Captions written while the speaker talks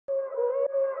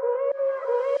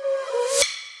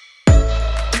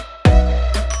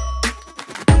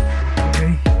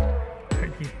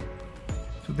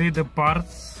Today the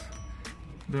parts,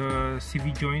 the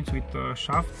CV joints with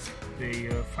shafts, they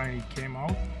finally came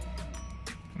out,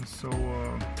 and so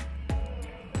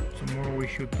tomorrow we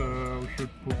should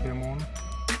put them on.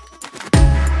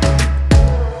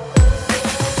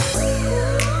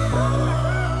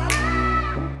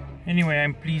 Anyway,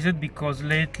 I'm pleased because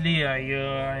lately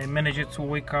I managed to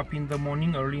wake up in the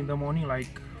morning, early in the morning,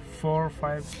 like 4 or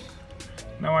 5.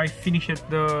 Now I finished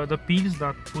the pills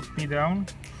that put me down,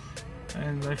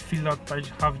 and I feel that I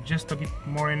have just a bit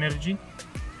more energy.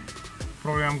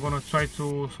 Probably I'm gonna try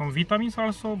some vitamins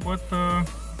also, but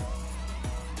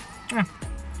yeah,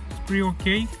 it's pretty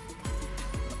okay.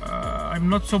 I'm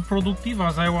not so productive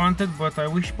as I wanted, but I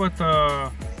wish, but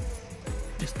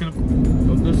it's still good.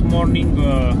 So this morning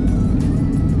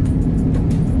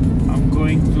I'm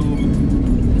going to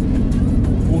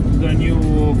put the new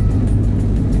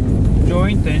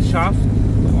joint and shaft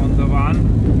on the van.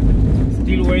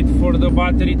 Still wait for the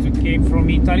battery to came from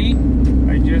Italy.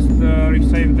 I just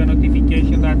received the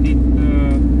notification that it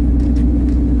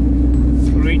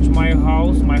reached my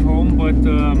house, my home, but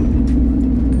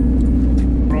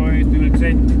probably it will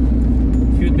take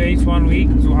a few days, 1 week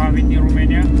to have it in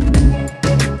Romania.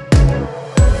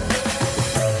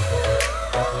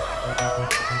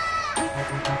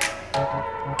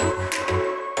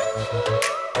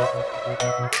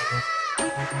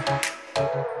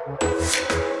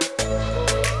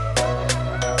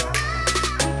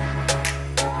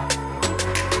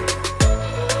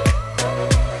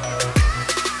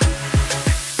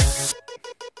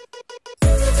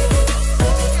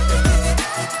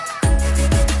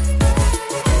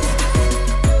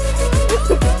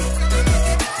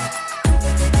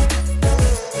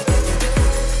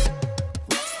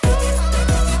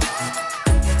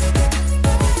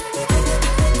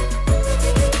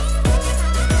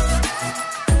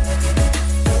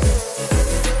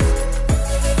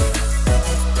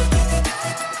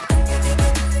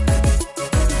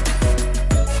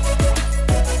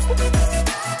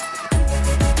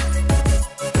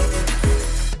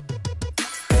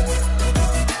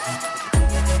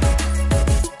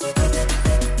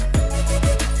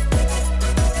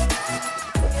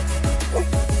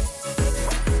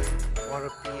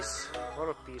 What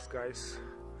a piece, guys.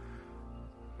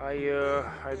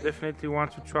 I definitely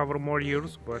want to travel more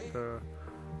years, but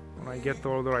when I get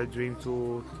older I dream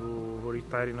to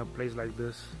retire in a place like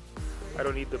this. I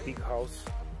don't need the big house.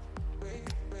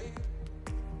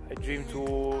 I dream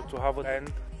to have a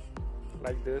land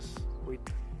like this with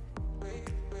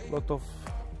a lot of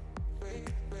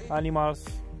animals.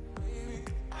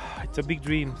 It's a big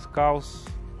dream. Cows,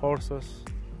 horses,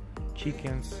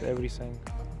 chickens, everything.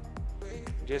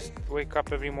 Just wake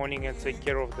up every morning and take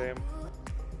care of them.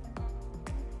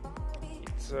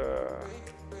 It's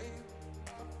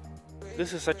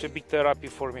this is such a big therapy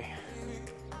for me.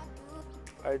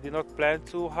 I did not plan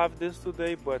to have this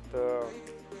today, but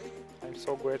I'm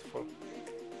so grateful.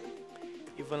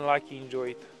 Even lucky,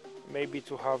 enjoy it. Maybe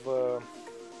to have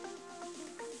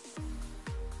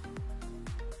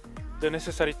the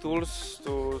necessary tools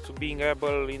to being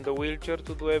able in the wheelchair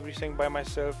to do everything by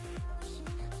myself.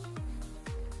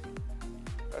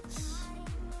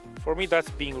 For me, that's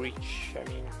being rich. I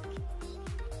mean,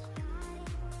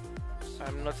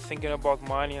 I'm not thinking about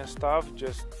money and stuff,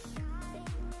 just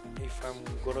if I'm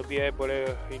gonna be able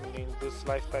in this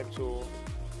lifetime to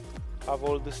have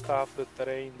all the stuff, the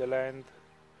terrain, the land,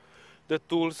 the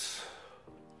tools,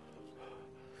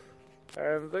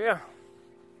 and yeah,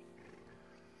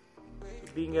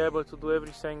 being able to do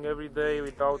everything every day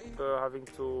without having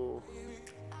to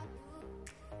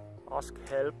ask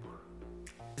help.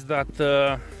 Is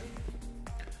that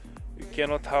you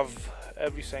cannot have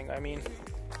everything. I mean,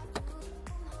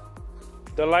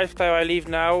 the lifestyle I live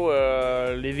now,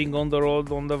 living on the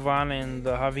road, on the van, and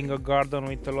having a garden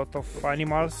with a lot of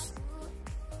animals,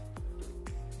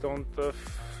 don't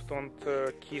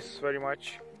kiss very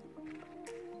much,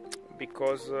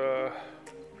 because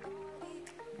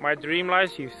my dream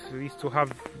life is to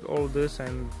have all this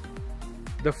and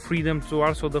the freedom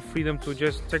to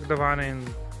just take the van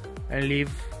and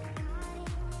live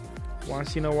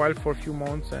once in a while for a few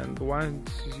months. And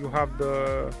once you have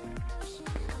the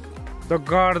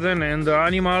garden and the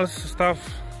animals stuff,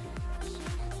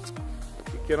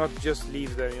 you cannot just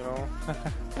leave them, you know.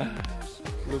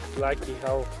 Look lucky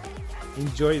how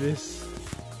enjoy this,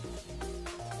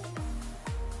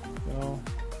 you know.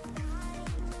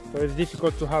 So it's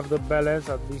difficult to have the balance,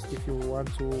 at least if you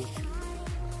want to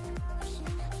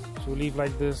live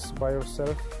like this by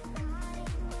yourself.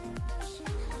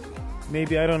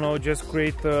 Maybe, I don't know, just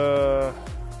create a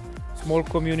small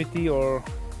community, or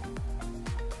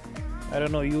I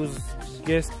don't know, use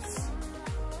guests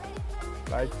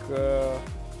like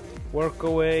work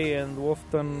away and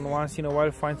often once in a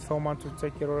while find someone to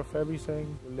take care of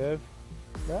everything. Live.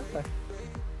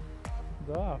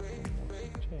 Da.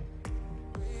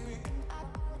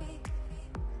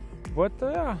 But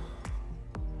yeah,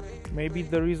 maybe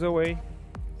there is a way.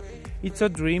 It's a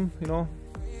dream, you know.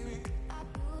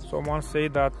 Someone say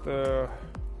that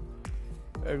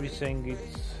everything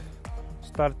is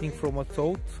starting from a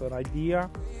thought, an idea,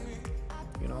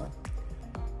 you know.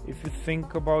 If you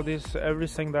think about this,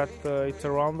 everything that it's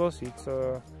around us, it's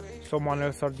someone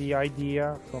else or the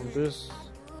idea, from this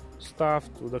stuff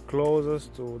to the clothes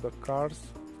to the cars.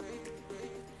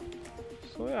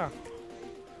 So yeah,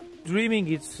 dreaming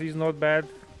is not bad.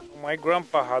 My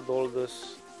grandpa had all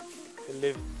this. He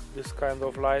lived this kind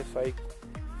of life.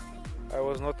 I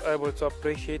was not able to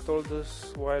appreciate all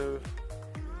this while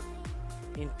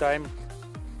in time.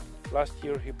 Last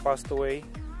year he passed away.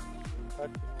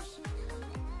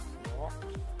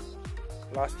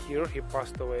 Last year he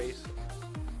passed away.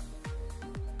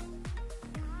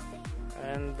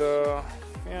 And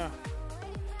yeah,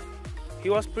 he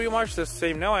was pretty much the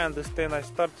same. Now I understand. I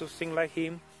start to think like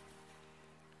him.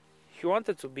 He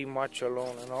wanted to be much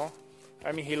alone, you know.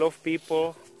 I mean, he loved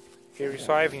people. He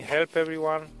received, he helped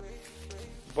everyone.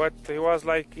 But he was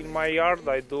like, in my yard,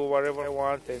 I do whatever I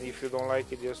want, and if you don't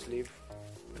like it, just leave,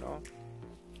 you know.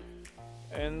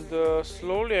 And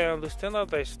slowly I understand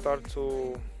that I start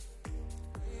to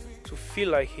feel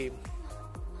like him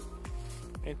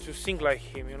and to think like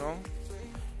him, you know.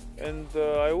 And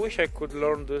I wish I could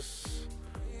learn this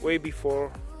way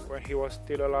before, when he was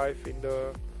still alive,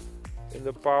 in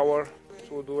the power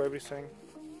to do everything.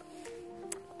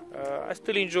 I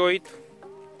still enjoy it,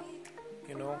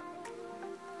 you know.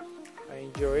 I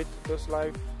enjoyed this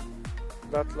life,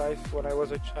 that life when I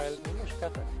was a child.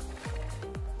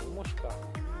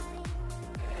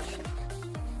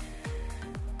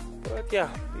 But yeah,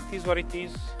 it is what it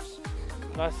is.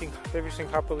 Everything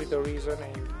happened with a reason,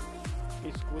 and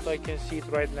it's good I can see it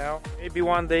right now. Maybe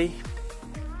one day.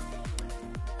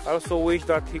 I also wish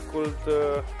that he could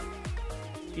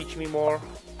teach me more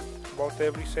about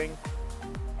everything.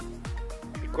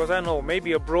 Because I know,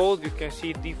 maybe abroad you can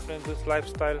see different this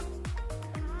lifestyle.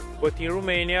 But in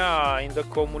Romania, in the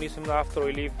communism, after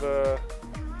we live,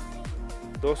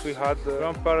 those we had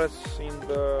grandparents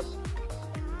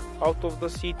out of the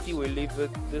city, we live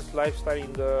this lifestyle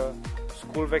in the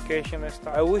school vacation and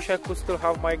stuff. I wish I could still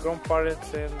have my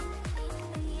grandparents and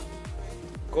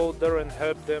go there and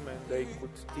help them, and they could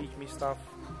teach me stuff.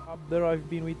 Up there I've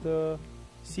been with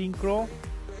Syncro,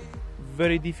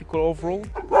 very difficult off-road.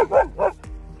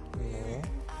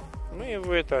 Nu e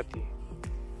voie, tati.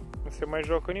 Nu se mai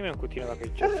joacă nimeni cu tine dacă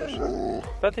îi cerți așa.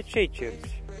 Tati, ce-i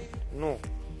cerți? Nu.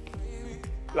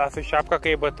 Lasă șapca că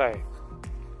e bătaie.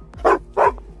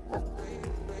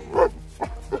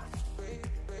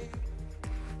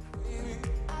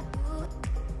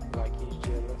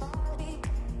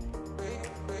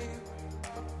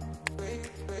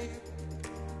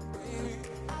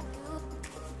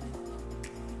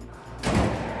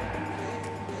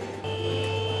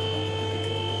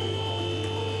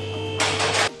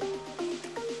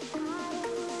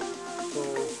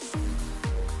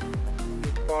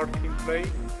 Parking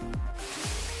place.